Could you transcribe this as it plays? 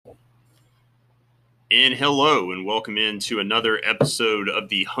And hello, and welcome into another episode of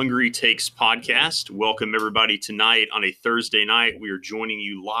the Hungry Takes podcast. Welcome, everybody, tonight on a Thursday night. We are joining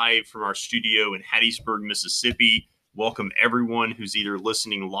you live from our studio in Hattiesburg, Mississippi. Welcome, everyone who's either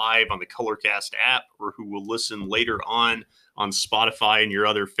listening live on the Colorcast app or who will listen later on Spotify and your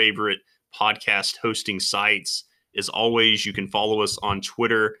other favorite podcast hosting sites. As always, you can follow us on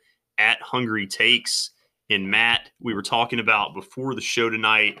Twitter at Hungry Takes. And Matt, we were talking about before the show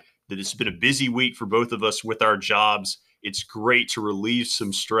tonight that it's been a busy week for both of us with our jobs. It's great to relieve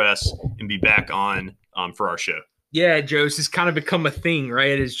some stress and be back on for our show. Yeah, Joe, this has kind of become a thing,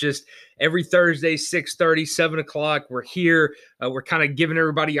 right? It's just every Thursday, 6:30, 7 o'clock, we're here. We're kind of giving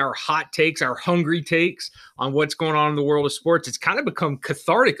everybody our hot takes, our hungry takes on what's going on in the world of sports. It's kind of become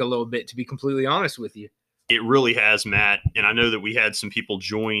cathartic a little bit, to be completely honest with you. It really has, Matt. And I know that we had some people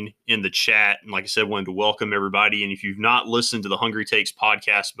join in the chat. And like I said, wanted to welcome everybody. And if you've not listened to the Hungry Takes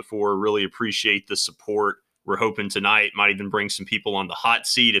podcast before, really appreciate the support. We're hoping tonight might even bring some people on the hot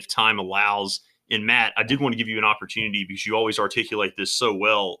seat if time allows. And Matt, I did want to give you an opportunity, because you always articulate this so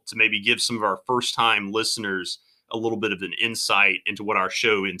well, to maybe give some of our first-time listeners a little bit of an insight into what our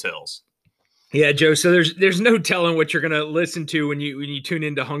show entails. Yeah, Joe. So there's no telling what you're going to listen to when you tune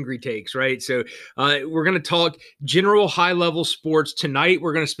into Hungry Takes, right? So we're going to talk general high-level sports. Tonight,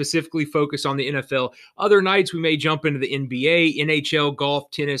 we're going to specifically focus on the NFL. Other nights, we may jump into the NBA, NHL,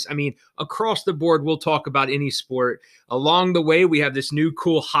 golf, tennis. I mean, across the board, we'll talk about any sport. Along the way, we have this new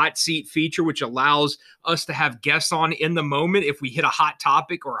cool hot seat feature, which allows us to have guests on in the moment if we hit a hot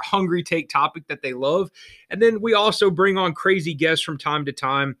topic or a hungry take topic that they love. And then we also bring on crazy guests from time to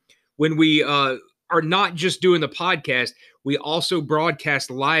time. When we are not just doing the podcast, we also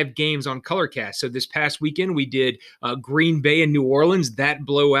broadcast live games on Colorcast. So this past weekend, we did Green Bay and New Orleans, that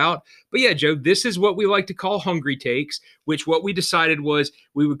blowout. But yeah, Joe, this is what we like to call Hungry Takes, which what we decided was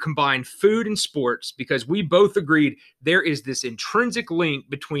we would combine food and sports, because we both agreed there is this intrinsic link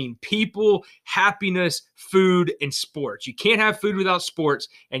between people, happiness, food, and sports. You can't have food without sports,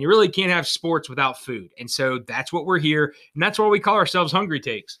 and you really can't have sports without food. And so that's what we're here, and that's why we call ourselves Hungry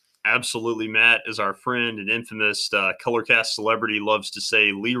Takes. Absolutely, Matt. As our friend and infamous Colorcast celebrity loves to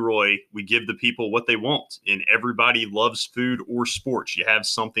say, Leroy, we give the people what they want, and everybody loves food or sports. You have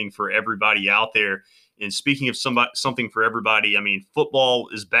something for everybody out there. And speaking of something for everybody, I mean, football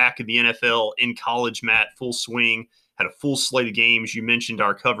is back in the NFL, in college, Matt, full swing. Had a full slate of games. You mentioned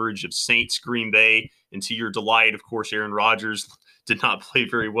our coverage of Saints Green Bay, and to your delight, of course, Aaron Rodgers did not play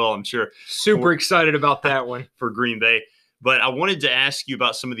very well, I'm sure. Super excited about that one. For Green Bay. But I wanted to ask you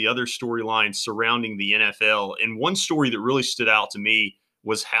about some of the other storylines surrounding the NFL. And one story that really stood out to me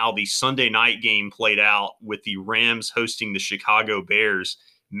was how the Sunday night game played out with the Rams hosting the Chicago Bears.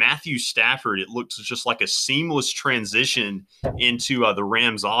 Matthew Stafford, it looked just like a seamless transition into the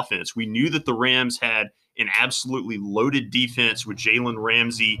Rams offense. We knew that the Rams had an absolutely loaded defense with Jalen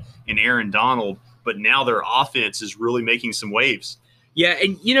Ramsey and Aaron Donald, but now their offense is really making some waves. Yeah,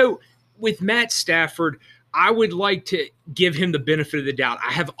 and with Matt Stafford, I would like to give him the benefit of the doubt.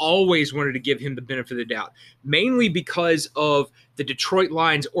 I have always wanted to give him the benefit of the doubt, mainly because of the Detroit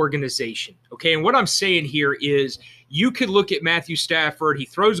Lions organization. Okay, and what I'm saying here is you could look at Matthew Stafford. He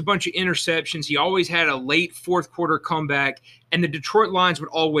throws a bunch of interceptions. He always had a late fourth quarter comeback, and the Detroit Lions would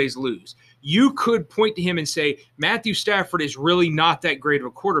always lose. You could point to him and say, Matthew Stafford is really not that great of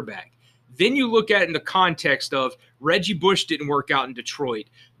a quarterback. Then you look at it in the context of Reggie Bush didn't work out in Detroit.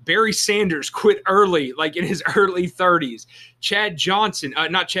 Barry Sanders quit early, like in his early 30s.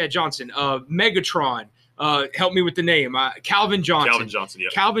 Megatron, help me with the name. Calvin Johnson.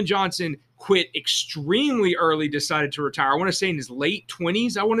 Calvin Johnson quit extremely early, decided to retire. I want to say in his late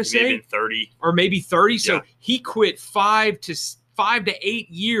 20s, Maybe 30. Or maybe 30. So Yeah. he quit 5 to 8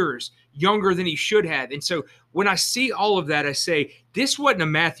 years younger than he should have. And so when I see all of that, I say, this wasn't a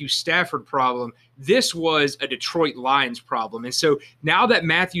Matthew Stafford problem. This was a Detroit Lions problem. And so now that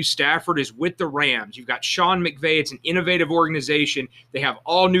Matthew Stafford is with the Rams, you've got Sean McVay. It's an innovative organization. They have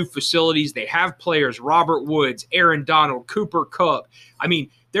all new facilities. They have players, Robert Woods, Aaron Donald, Cooper Kupp. I mean,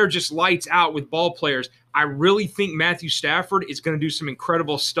 they're just lights out with ball players. I really think Matthew Stafford is going to do some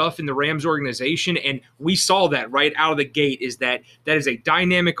incredible stuff in the Rams organization, and we saw that right out of the gate. Is that is a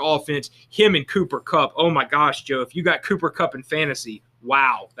dynamic offense. Him and Cooper Kupp. Oh my gosh, Joe! If you got Cooper Kupp in fantasy,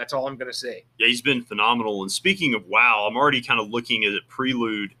 wow! That's all I'm going to say. Yeah, he's been phenomenal. And speaking of wow, I'm already kind of looking at a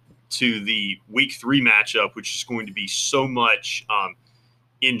prelude to the Week 3 matchup, which is going to be so much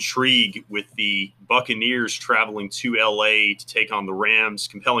intrigue with the Buccaneers traveling to LA to take on the Rams.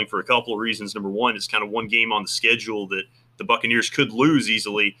 Compelling for a couple of reasons. Number one, it's kind of one game on the schedule that the Buccaneers could lose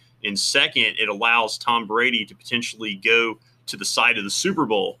easily. And second, it allows Tom Brady to potentially go to the site of the Super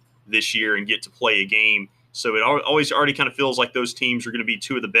Bowl this year and get to play a game. So it always already kind of feels like those teams are going to be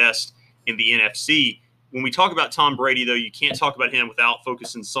two of the best in the NFC. When we talk about Tom Brady, though, you can't talk about him without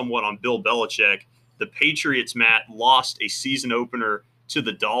focusing somewhat on Bill Belichick. The Patriots, Matt, lost a season opener to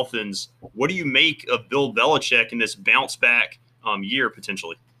the Dolphins. What do you make of Bill Belichick in this bounce back year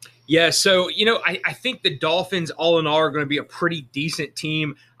potentially? Yeah, so, I think the Dolphins, all in all, are going to be a pretty decent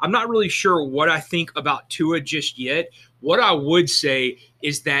team. I'm not really sure what I think about Tua just yet. What I would say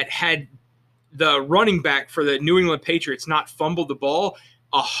is that had the running back for the New England Patriots not fumbled the ball,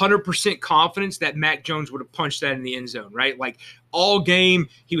 100% confidence that Mac Jones would have punched that in the end zone, right? Like all game,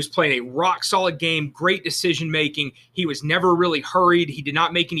 he was playing a rock solid game, great decision making. He was never really hurried. He did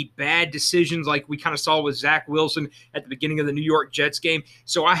not make any bad decisions like we kind of saw with Zach Wilson at the beginning of the New York Jets game.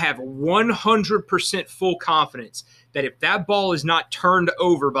 So I have 100% full confidence that if that ball is not turned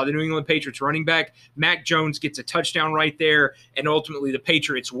over by the New England Patriots running back, Mac Jones gets a touchdown right there, and ultimately the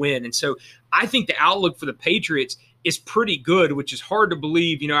Patriots win. And so I think the outlook for the Patriots is pretty good, which is hard to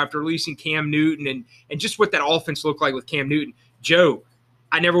believe, after releasing Cam Newton and just what that offense looked like with Cam Newton. Joe,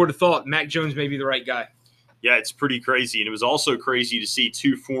 I never would have thought Mac Jones may be the right guy. Yeah, it's pretty crazy. And it was also crazy to see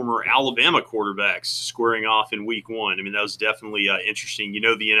two former Alabama quarterbacks squaring off in week one. I mean, that was definitely interesting. The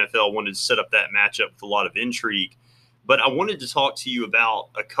NFL wanted to set up that matchup with a lot of intrigue. But I wanted to talk to you about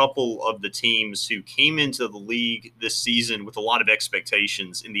a couple of the teams who came into the league this season with a lot of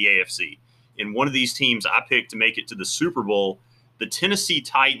expectations in the AFC. And one of these teams I picked to make it to the Super Bowl, the Tennessee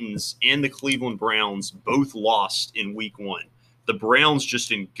Titans and the Cleveland Browns both lost in week one. The Browns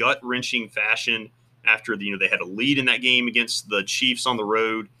just in gut-wrenching fashion after they had a lead in that game against the Chiefs on the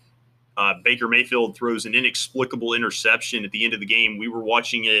road. Baker Mayfield throws an inexplicable interception at the end of the game. We were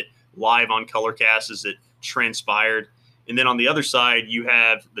watching it live on Colorcast as it transpired. And then on the other side, you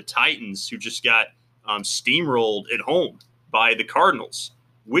have the Titans who just got steamrolled at home by the Cardinals.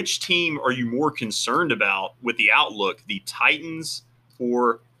 Which team are you more concerned about with the outlook, the Titans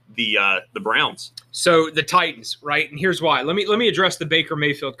or the Browns? So the Titans, right? And here's why. Let me address the Baker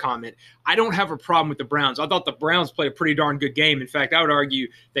Mayfield comment. I don't have a problem with the Browns. I thought the Browns played a pretty darn good game. In fact, I would argue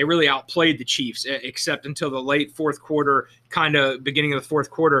they really outplayed the Chiefs, except until the late fourth quarter, kind of beginning of the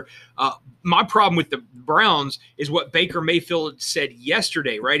fourth quarter. My problem with the Browns is what Baker Mayfield said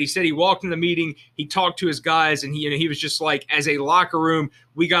yesterday, right? He said he walked in the meeting, he talked to his guys, and he was just like, as a locker room,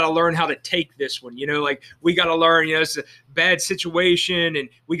 we got to learn how to take this one. We got to learn, it's a bad situation, and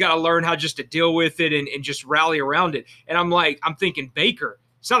we got to learn how just to deal with it and just rally around it. And I'm thinking, Baker,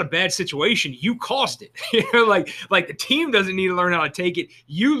 it's not a bad situation. You caused it. Like the team doesn't need to learn how to take it.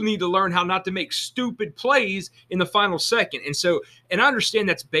 You need to learn how not to make stupid plays in the final second. And I understand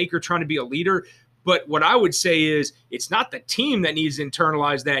that's Baker trying to be a leader, but what I would say is it's not the team that needs to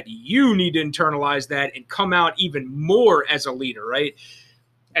internalize that. You need to internalize that and come out even more as a leader, right?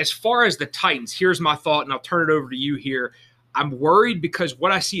 As far as the Titans, here's my thought, and I'll turn it over to you here. I'm worried because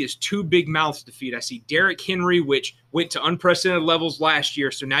what I see is two big mouths to feed. I see Derrick Henry, which went to unprecedented levels last year.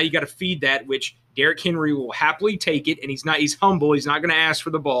 So now you got to feed that, which Derrick Henry will happily take it. And he's humble. He's not going to ask for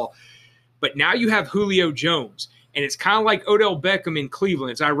the ball. But now you have Julio Jones. And it's kind of like Odell Beckham in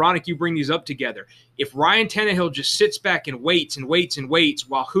Cleveland. It's ironic you bring these up together. If Ryan Tannehill just sits back and waits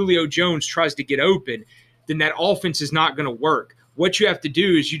while Julio Jones tries to get open, then that offense is not going to work. What you have to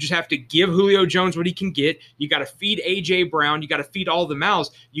do is you just have to give Julio Jones what he can get. You got to feed A.J. Brown. You got to feed all the mouths.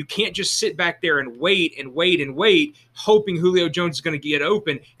 You can't just sit back there and wait, hoping Julio Jones is going to get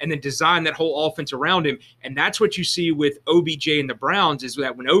open and then design that whole offense around him. And that's what you see with OBJ and the Browns is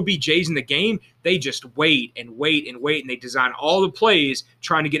that when OBJ's in the game, they just wait, and they design all the plays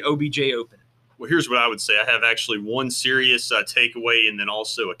trying to get OBJ open. Well, here's what I would say. I have actually one serious takeaway and then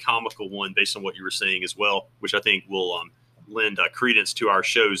also a comical one based on what you were saying as well, which I think will lend credence to our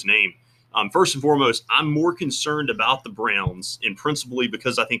show's name. First and foremost, I'm more concerned about the Browns, and principally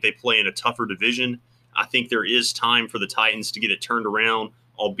because I think they play in a tougher division. I think there is time for the Titans to get it turned around,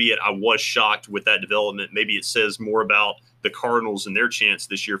 albeit I was shocked with that development. Maybe it says more about the Cardinals and their chance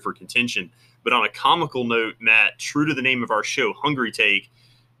this year for contention. But on a comical note, Matt, true to the name of our show, Hungry Take,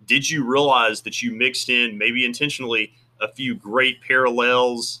 did you realize that you mixed in, maybe intentionally, a few great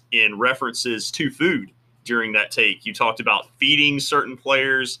parallels and references to food during that take? You talked about feeding certain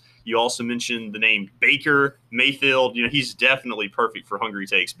players. You also mentioned the name Baker Mayfield. He's definitely perfect for Hungry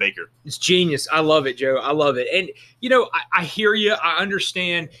Takes, Baker. It's genius. I love it, Joe. I love it. And, I hear you. I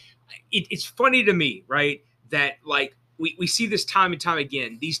understand. It's funny to me, right, that we see this time and time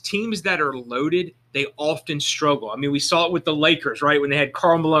again. These teams that are loaded, they often struggle. I mean, we saw it with the Lakers, right, when they had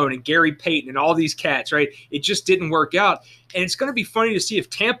Karl Malone and Gary Payton and all these cats, right? It just didn't work out. And it's going to be funny to see if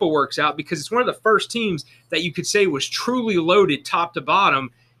Tampa works out because it's one of the first teams that you could say was truly loaded top to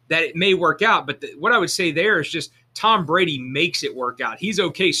bottom that it may work out. But what I would say there is just Tom Brady makes it work out. He's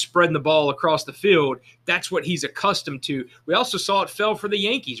okay spreading the ball across the field. That's what he's accustomed to. We also saw it fell for the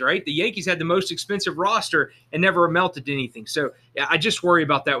Yankees, right? The Yankees had the most expensive roster and never amounted to anything. So yeah, I just worry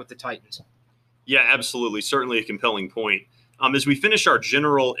about that with the Titans. Yeah, absolutely. Certainly a compelling point. As we finish our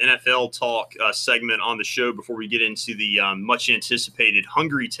general NFL talk segment on the show before we get into the much anticipated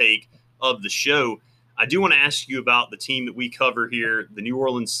hungry take of the show, I do want to ask you about the team that we cover here, the New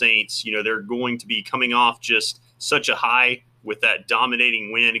Orleans Saints. You know, they're going to be coming off just such a high with that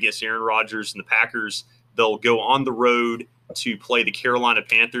dominating win against Aaron Rodgers and the Packers. They'll go on the road to play the Carolina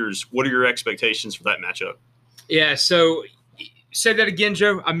Panthers. What are your expectations for that matchup? Yeah, so say that again,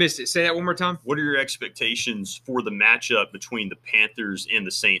 Joe. I missed it. Say that one more time. What are your expectations for the matchup between the Panthers and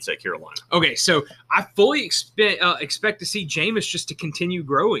the Saints at Carolina? Okay, so I fully expect to see Jameis just to continue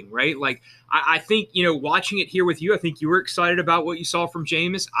growing, right? Like, I think, watching it here with you, I think you were excited about what you saw from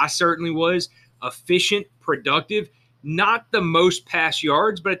Jameis. I certainly was. Efficient, productive, not the most pass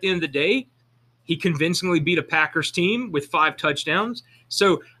yards, but at the end of the day, he convincingly beat a Packers team with 5 touchdowns.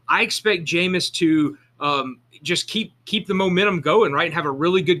 So I expect Jameis to just keep the momentum going, right, and have a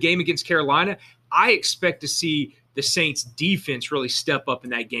really good game against Carolina. I expect to see the Saints defense really step up in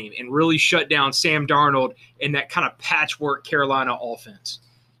that game and really shut down Sam Darnold and that kind of patchwork Carolina offense.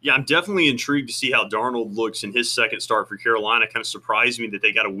 Yeah, I'm definitely intrigued to see how Darnold looks in his second start for Carolina. Kind of surprised me that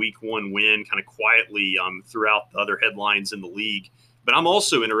they got a week 1 win kind of quietly throughout the other headlines in the league. But I'm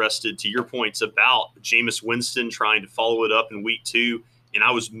also interested, to your points, about Jameis Winston trying to follow it up in week 2. And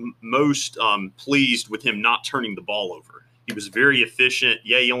I was most pleased with him not turning the ball over. He was very efficient.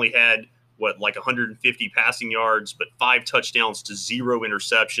 Yeah, he only had, 150 passing yards, but 5 touchdowns to 0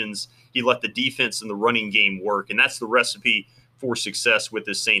 interceptions. He let the defense and the running game work, and that's the recipe for success with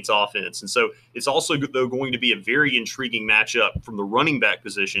this Saints offense. And so it's also, though, going to be a very intriguing matchup from the running back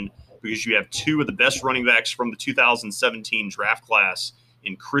position because you have 2 of the best running backs from the 2017 draft class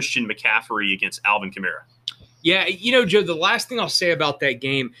in Christian McCaffrey against Alvin Kamara. Yeah, Joe, the last thing I'll say about that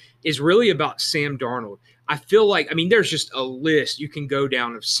game is really about Sam Darnold. I feel like, there's just a list you can go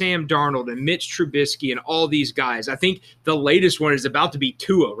down of Sam Darnold and Mitch Trubisky and all these guys. I think the latest one is about to be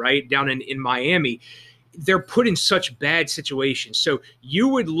Tua, right, down in Miami. They're put in such bad situations. So you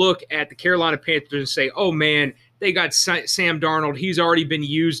would look at the Carolina Panthers and say, oh, man, they got Sam Darnold. He's already been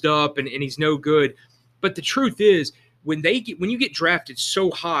used up and he's no good. But the truth is, when you get drafted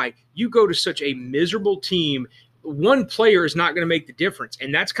so high, you go to such a miserable team. One player is not going to make the difference.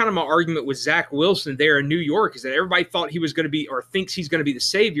 And that's kind of my argument with Zach Wilson there in New York, is that everybody thought he was going to be, or thinks he's going to be, the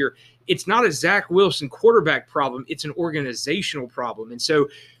savior. It's not a Zach Wilson quarterback problem. It's an organizational problem. And so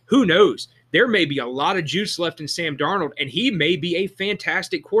who knows? There may be a lot of juice left in Sam Darnold, and he may be a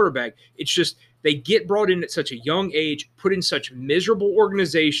fantastic quarterback. It's just they get brought in at such a young age, put in such miserable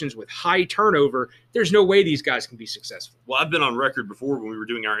organizations with high turnover. There's no way these guys can be successful. Well, I've been on record before when we were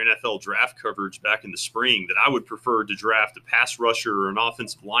doing our NFL draft coverage back in the spring that I would prefer to draft a pass rusher or an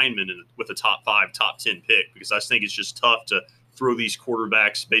offensive lineman with a top 5, top 10 pick, because I think it's just tough to throw these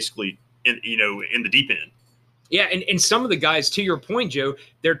quarterbacks basically in the deep end. Yeah, and some of the guys, to your point, Joe,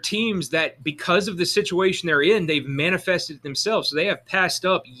 they're teams that, because of the situation they're in, they've manifested it themselves. So they have passed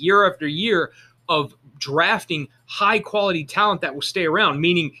up year after year of drafting high-quality talent that will stay around,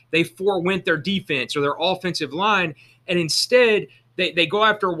 meaning they forewent their defense or their offensive line, and instead they go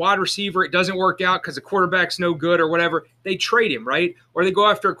after a wide receiver. It doesn't work out because the quarterback's no good or whatever. They trade him, right? Or they go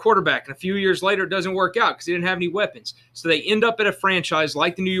after a quarterback, and a few years later it doesn't work out because they didn't have any weapons. So they end up at a franchise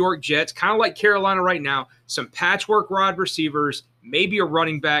like the New York Jets, kind of like Carolina right now, some patchwork wide receivers, maybe a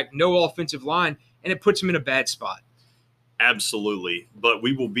running back, no offensive line, and it puts them in a bad spot. Absolutely. But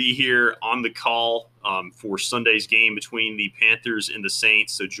we will be here on the call for Sunday's game between the Panthers and the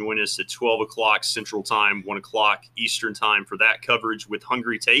Saints. So join us at 12 o'clock Central Time, 1 o'clock Eastern Time for that coverage with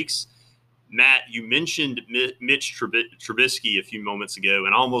Hungry Takes. Matt, you mentioned Mitch Trubisky a few moments ago,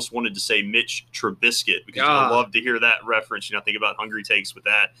 and I almost wanted to say Mitch Trubiscuit because I love to hear that reference. I think about Hungry Takes with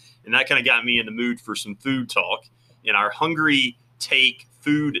that. And that kind of got me in the mood for some food talk. In our Hungry Take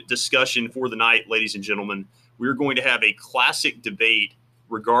food discussion for the night, ladies and gentlemen, we're going to have a classic debate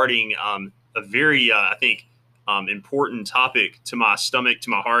regarding a very, important topic to my stomach, to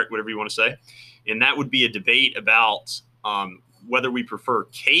my heart, whatever you want to say. And that would be a debate about whether we prefer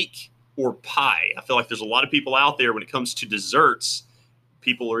cake or pie. I feel like there's a lot of people out there when it comes to desserts.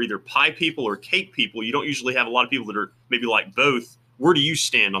 People are either pie people or cake people. You don't usually have a lot of people that are maybe like both. Where do you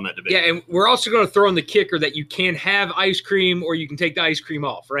stand on that debate? Yeah, and we're also going to throw in the kicker that you can have ice cream or you can take the ice cream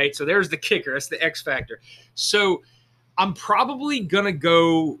off, right? So there's the kicker. That's the X factor. So I'm probably going to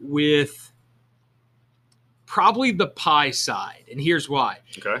go with probably the pie side, and here's why.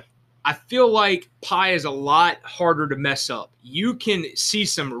 Okay. I feel like pie is a lot harder to mess up. You can see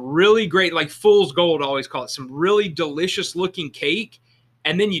some really great, like Fool's Gold, I always call it, some really delicious looking cake,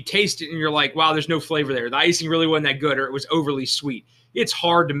 and then you taste it and you're like, wow, there's no flavor there. The icing really wasn't that good, or it was overly sweet. It's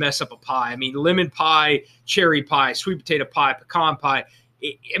hard to mess up a pie. I mean, lemon pie, cherry pie, sweet potato pie, pecan pie.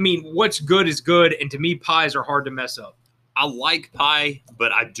 I mean, what's good is good, and to me, pies are hard to mess up. I like pie,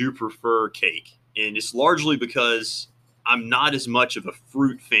 but I do prefer cake. And it's largely because I'm not as much of a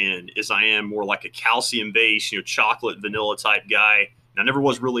fruit fan as I am more like a calcium-based, chocolate vanilla type guy. And I never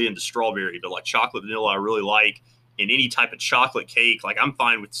was really into strawberry, but like chocolate vanilla I really like. And any type of chocolate cake, like I'm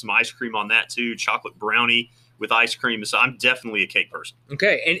fine with some ice cream on that too, chocolate brownie with ice cream. So I'm definitely a cake person.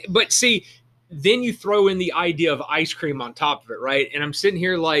 Okay, but see, then you throw in the idea of ice cream on top of it, right? And I'm sitting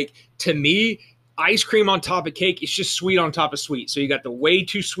here like, to me, ice cream on top of cake, it's just sweet on top of sweet. So you got the way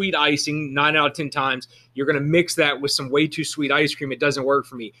too sweet icing 9 out of 10 times. You're going to mix that with some way too sweet ice cream. It doesn't work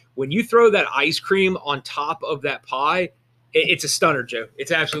for me. When you throw that ice cream on top of that pie, it's a stunner, Joe.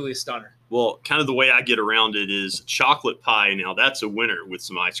 It's absolutely a stunner. Well, kind of the way I get around it is chocolate pie. Now that's a winner with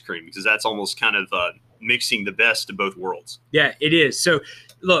some ice cream because that's almost kind of mixing the best of both worlds. Yeah, it is. So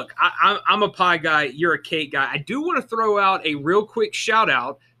look, I'm a pie guy. You're a cake guy. I do want to throw out a real quick shout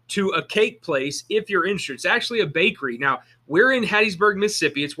out to a cake place if you're interested. It's actually a bakery. Now, we're in Hattiesburg,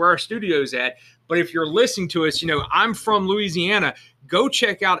 Mississippi. It's where our studio's at. But if you're listening to us, I'm from Louisiana. Go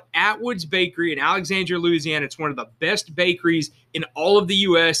check out Atwood's Bakery in Alexandria, Louisiana. It's one of the best bakeries in all of the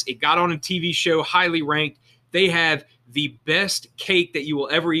U.S. It got on a TV show, highly ranked. They have the best cake that you will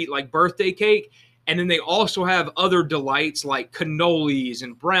ever eat, like birthday cake. And then they also have other delights like cannolis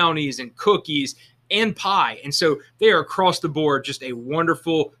and brownies and cookies and pie. And so they are across the board just a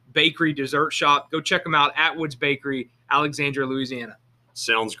wonderful bakery dessert shop. Go check them out, Atwood's Bakery, Alexandria, Louisiana.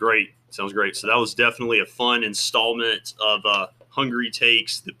 Sounds great. So that was definitely a fun installment of Hungry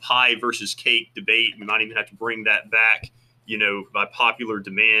Takes, the pie versus cake debate. We might even have to bring that back, by popular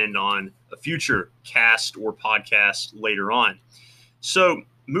demand on a future cast or podcast later on. So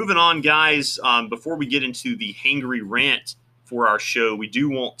moving on, guys, before we get into the Hangry Rant for our show, we do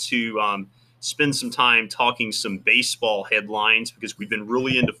want to spend some time talking some baseball headlines because we've been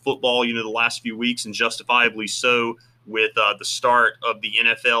really into football, the last few weeks, and justifiably so with the start of the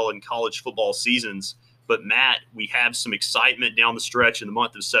NFL and college football seasons. But Matt, we have some excitement down the stretch in the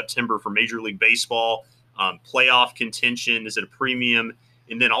month of September for Major League Baseball. Playoff contention is at a premium.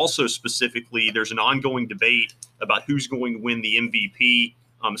 And then also specifically, there's an ongoing debate about who's going to win the MVP,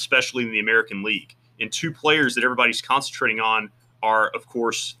 especially in the American League. And two players that everybody's concentrating on are, of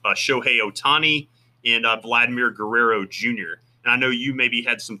course, Shohei Ohtani and Vladimir Guerrero Jr. And I know you maybe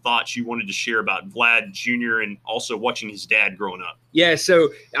had some thoughts you wanted to share about Vlad Jr. and also watching his dad growing up. Yeah, so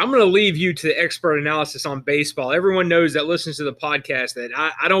I'm going to leave you to the expert analysis on baseball. Everyone knows that listens to the podcast that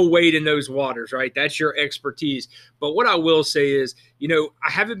I don't wade in those waters, right? That's your expertise. But what I will say is, I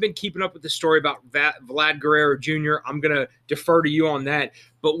haven't been keeping up with the story about Vlad Guerrero Jr. I'm going to defer to you on that.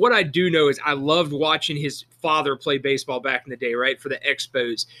 But what I do know is I loved watching his father play baseball back in the day, right, for the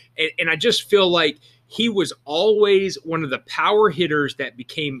Expos. And I just feel like he was always one of the power hitters that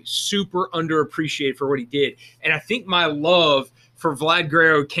became super underappreciated for what he did. And I think my love for Vlad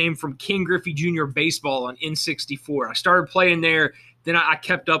Guerrero came from King Griffey Jr. baseball on N64. I started playing there. Then I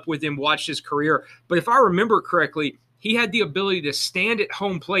kept up with him, watched his career. But if I remember correctly, he had the ability to stand at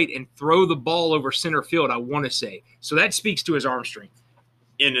home plate and throw the ball over center field, I want to say. So that speaks to his arm strength.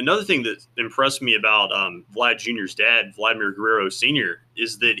 And another thing that impressed me about Vlad Jr.'s dad, Vladimir Guerrero Sr.,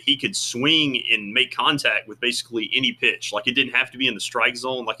 is that he could swing and make contact with basically any pitch. Like it didn't have to be in the strike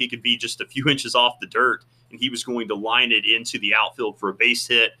zone. Like it could be just a few inches off the dirt, and he was going to line it into the outfield for a base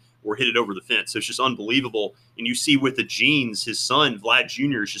hit or hit it over the fence. So it's just unbelievable. And you see with the genes, his son, Vlad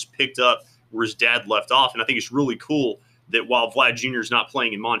Jr., has just picked up where his dad left off. And I think it's really cool that while Vlad Jr. is not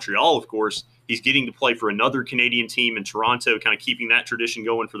playing in Montreal, of course, he's getting to play for another Canadian team in Toronto, kind of keeping that tradition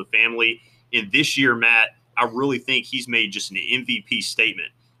going for the family. And this year, Matt, I really think he's made just an MVP statement.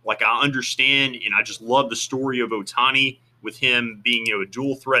 Like I understand, and I just love the story of Ohtani with him being, a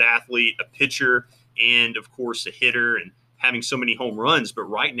dual threat athlete, a pitcher, and of course a hitter, and having so many home runs. But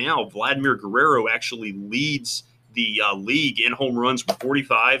right now, Vladimir Guerrero actually leads the league in home runs with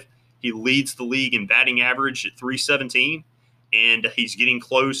 45. He leads the league in batting average at 317. And he's getting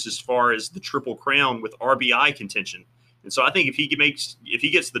close as far as the Triple Crown with RBI contention. And so I think if he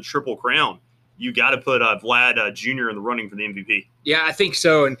gets the Triple Crown, you got to put Vlad Jr. in the running for the MVP. Yeah, I think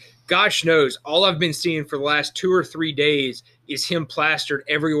so. And gosh knows, all I've been seeing for the last 2 or 3 days is him plastered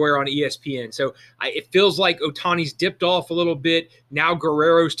everywhere on ESPN. So it feels like Ohtani's dipped off a little bit. Now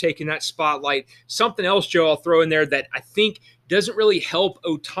Guerrero's taking that spotlight. Something else, Joe, I'll throw in there that I think doesn't really help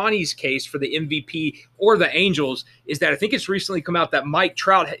Ohtani's case for the MVP or the Angels is that I think it's recently come out that Mike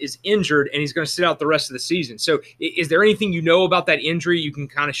Trout is injured and he's going to sit out the rest of the season. So is there anything you know about that injury you can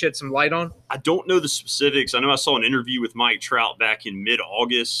kind of shed some light on? I don't know the specifics. I know I saw an interview with Mike Trout back in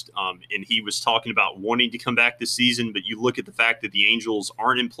mid-August, and he was talking about wanting to come back this season, but you look at the fact that the Angels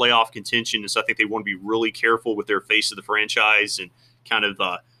aren't in playoff contention, and so I think they want to be really careful with their face of the franchise and kind of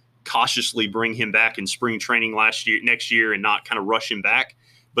cautiously bring him back in spring training next year and not kind of rush him back.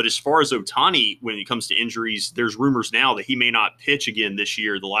 But as far as Ohtani, when it comes to injuries, there's rumors now that he may not pitch again this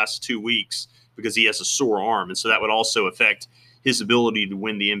year, the last 2 weeks, because he has a sore arm. And so that would also affect his ability to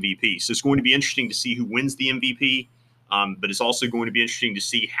win the MVP. So it's going to be interesting to see who wins the MVP, but it's also going to be interesting to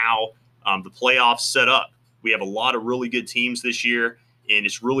see how the playoffs set up. We have a lot of really good teams this year, and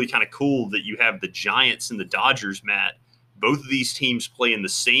it's really kind of cool that you have the Giants and the Dodgers, Matt. Both of these teams play in the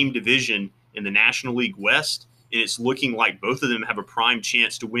same division in the National League West, and it's looking like both of them have a prime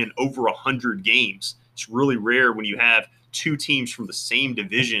chance to win over 100 games. It's really rare when you have two teams from the same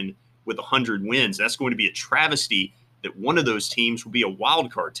division with 100 wins. That's going to be a travesty that one of those teams will be a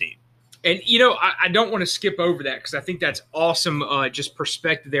wild card team. And, I don't want to skip over that because I think that's awesome just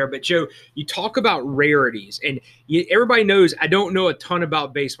perspective there. But, Joe, you talk about rarities. And everybody knows I don't know a ton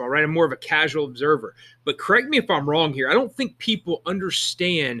about baseball, right? I'm more of a casual observer. But correct me if I'm wrong here. I don't think people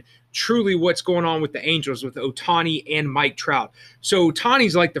understand truly what's going on with the Angels with Ohtani and Mike Trout. So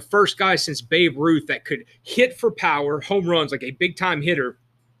Ohtani's like the first guy since Babe Ruth that could hit for power, home runs, like a big-time hitter,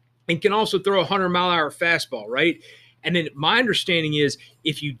 and can also throw a 100-mile-an-hour fastball, right? And then my understanding is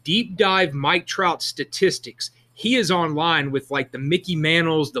if you deep dive Mike Trout's statistics, he is online with like the Mickey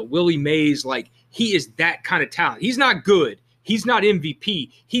Mantles, the Willie Mays. Like he is that kind of talent. He's not good. He's not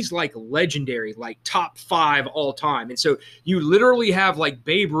MVP. He's like legendary, like top 5 all time. And so you literally have like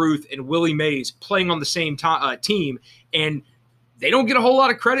Babe Ruth and Willie Mays playing on the same team, and they don't get a whole lot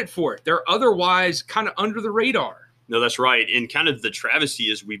of credit for it. They're otherwise kind of under the radar. No, that's right. And kind of the travesty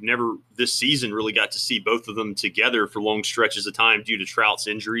is we've never this season really got to see both of them together for long stretches of time due to Trout's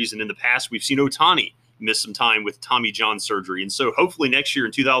injuries. And in the past, we've seen Ohtani miss some time with Tommy John surgery. And so hopefully next year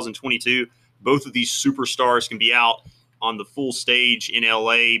in 2022, both of these superstars can be out on the full stage in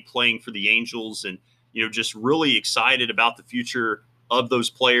LA playing for the Angels, and, just really excited about the future of those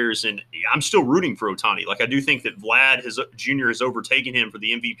players. And I'm still rooting for Ohtani. Like I do think that Vlad Jr. has overtaken him for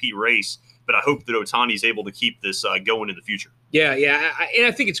the MVP race, but I hope that Ohtani is able to keep this going in the future. Yeah. And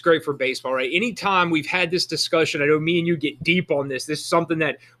I think it's great for baseball, right? Anytime we've had this discussion, I know me and you get deep on this. This is something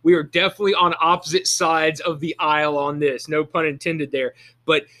that we are definitely on opposite sides of the aisle on this. No pun intended there.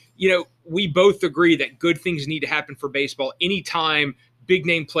 But, we both agree that good things need to happen for baseball. Anytime big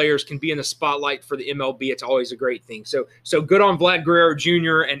name players can be in the spotlight for the MLB, it's always a great thing. So good on Vlad Guerrero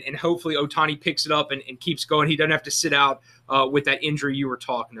Jr. and hopefully Ohtani picks it up and keeps going. He doesn't have to sit out with that injury you were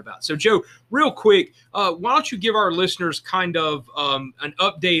talking about. So, Joe, real quick, why don't you give our listeners kind of an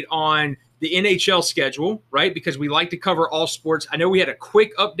update on the NHL schedule, right? Because we like to cover all sports. I know we had a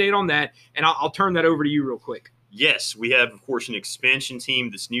quick update on that, and I'll turn that over to you real quick. Yes, we have, of course, an expansion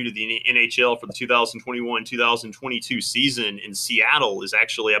team that's new to the NHL for the 2021-2022 season. And Seattle is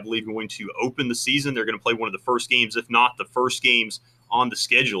actually, I believe, going to open the season. They're going to play one of the first games, if not the first games on the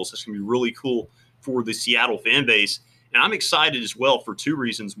schedule. So it's going to be really cool for the Seattle fan base. And I'm excited as well for 2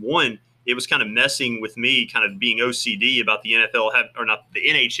 reasons. One, it was kind of messing with me, kind of being OCD about the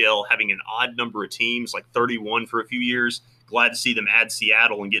NHL having an odd number of teams, like 31 for a few years. Glad to see them add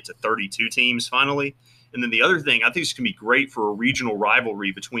Seattle and get to 32 teams finally. And then the other thing, I think it's going to be great for a regional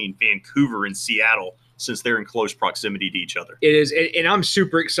rivalry between Vancouver and Seattle since they're in close proximity to each other. It is, and I'm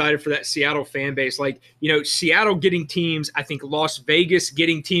super excited for that Seattle fan base. Like, Seattle getting teams, I think Las Vegas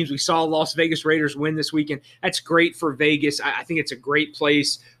getting teams. We saw Las Vegas Raiders win this weekend. That's great for Vegas. I think it's a great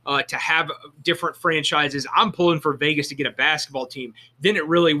place to have different franchises. I'm pulling for Vegas to get a basketball team. Then it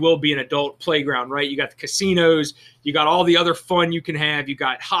really will be an adult playground, right? You got the casinos. You got all the other fun you can have. You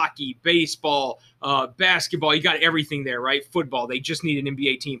got hockey, baseball, basketball. You got everything there, right? Football. They just need an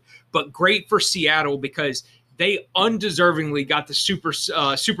NBA team. But great for Seattle because they undeservingly got the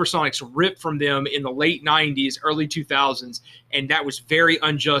Supersonics ripped from them in the late 90s, early 2000s, and that was very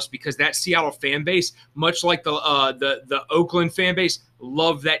unjust because that Seattle fan base, much like the Oakland fan base,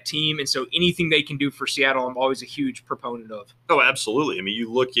 love that team, and so anything they can do for Seattle, I'm always a huge proponent of. Oh, absolutely. I mean,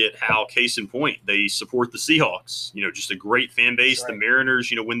 you look at how, case in point, they support the Seahawks. Just a great fan base. Right. The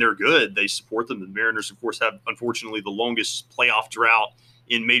Mariners, when they're good, they support them. The Mariners, of course, have, unfortunately, the longest playoff drought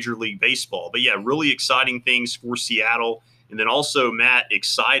in Major League Baseball. But yeah, really exciting things for Seattle. And then also, Matt,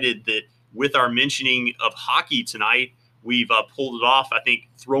 excited that with our mentioning of hockey tonight, we've pulled it off, I think,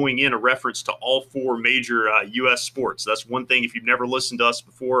 throwing in a reference to all four major U.S. sports. That's one thing. If you've never listened to us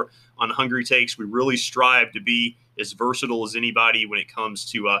before on Hungry Takes, we really strive to be as versatile as anybody when it comes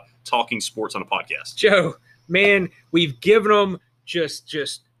to talking sports on a podcast. Joe, man, we've given them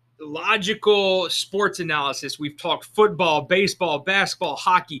just logical sports analysis. We've talked football, baseball, basketball,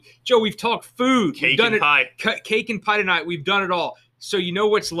 hockey. Joe, we've talked food. Cake and pie. Cake and pie tonight. We've done it all. So you know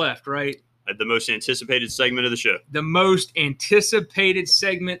what's left, right? The most anticipated segment of the show. The most anticipated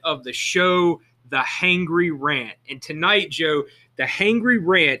segment of the show, the Hangry Rant. And tonight, Joe, the Hangry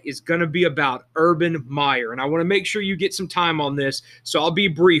Rant is going to be about Urban Meyer. And I want to make sure you get some time on this, so I'll be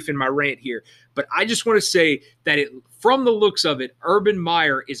brief in my rant here. But I just want to say that from the looks of it, Urban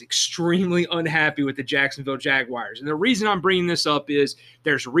Meyer is extremely unhappy with the Jacksonville Jaguars. And the reason I'm bringing this up is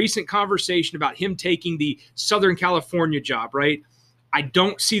there's recent conversation about him taking the Southern California job, right? I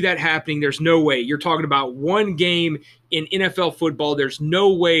don't see that happening. There's no way. You're talking about one game in NFL football. There's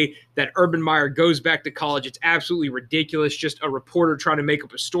no way that Urban Meyer goes back to college. It's absolutely ridiculous. Just a reporter trying to make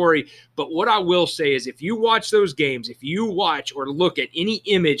up a story. But what I will say is if you watch those games, if you watch or look at any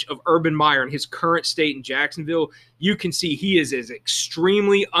image of Urban Meyer in his current state in Jacksonville, you can see he is as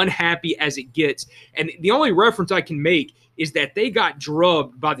extremely unhappy as it gets. And the only reference I can make is that they got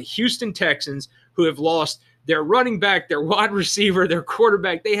drubbed by the Houston Texans, who have lost their running back, their wide receiver, their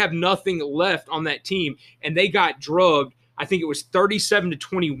quarterback. They have nothing left on that team, and they got drugged. I think it was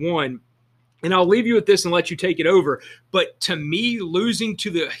 37-21. And I'll leave you with this and let you take it over. But to me, losing to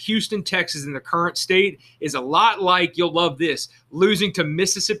the Houston Texans in the current state is a lot like, you'll love this, losing to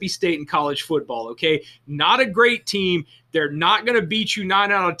Mississippi State in college football, okay? Not a great team. They're not going to beat you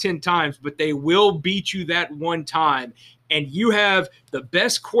 9 out of 10 times, but they will beat you that one time. And you have the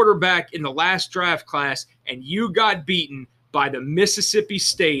best quarterback in the last draft class, and you got beaten by the Mississippi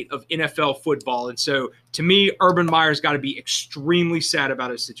State of NFL football. And so, to me, Urban Meyer's got to be extremely sad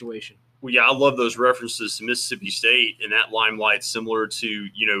about his situation. Well, yeah, I love those references to Mississippi State and that limelight, similar to,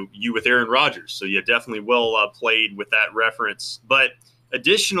 you with Aaron Rodgers. So, yeah, definitely well played with that reference. But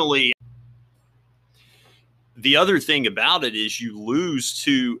additionally, the other thing about it is you lose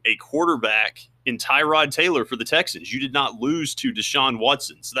to a quarterback in Tyrod Taylor for the Texans. You did not lose to Deshaun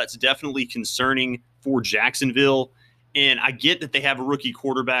Watson. So that's definitely concerning for Jacksonville. And I get that they have a rookie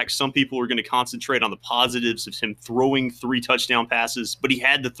quarterback. Some people are going to concentrate on the positives of him throwing 3 touchdown passes, but he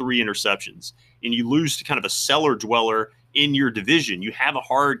had the 3 interceptions. And you lose to kind of a cellar dweller in your division. You have a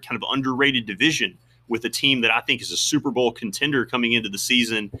hard, kind of underrated division with a team that I think is a Super Bowl contender coming into the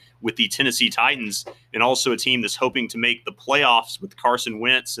season with the Tennessee Titans, and also a team that's hoping to make the playoffs with Carson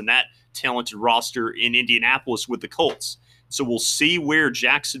Wentz and that talented roster in Indianapolis with the Colts. So we'll see where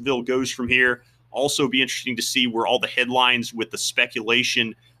Jacksonville goes from here. Also be interesting to see where all the headlines with the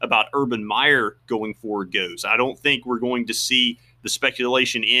speculation about Urban Meyer going forward goes. I don't think we're going to see the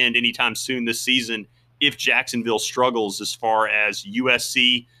speculation end anytime soon this season if Jacksonville struggles as far as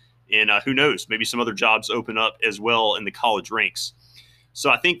USC and who knows, maybe some other jobs open up as well in the college ranks. So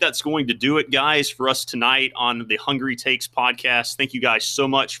I think that's going to do it, guys, for us tonight on the Hungry Takes podcast. Thank you guys so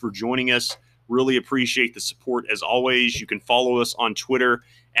much for joining us. Really appreciate the support as always. You can follow us on Twitter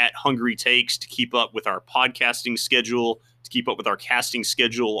at Hungry Takes to keep up with our podcasting schedule, to keep up with our casting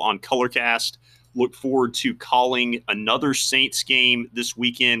schedule on Colorcast. Look forward to calling another Saints game this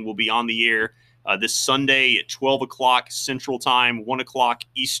weekend. We'll be on the air this Sunday at 12 o'clock Central Time, 1 o'clock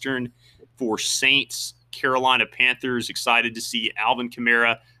Eastern for Saints Carolina Panthers. Excited to see Alvin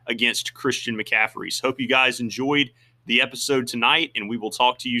Kamara against Christian McCaffrey. So hope you guys enjoyed the episode tonight, and we will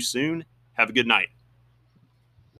talk to you soon. Have a good night.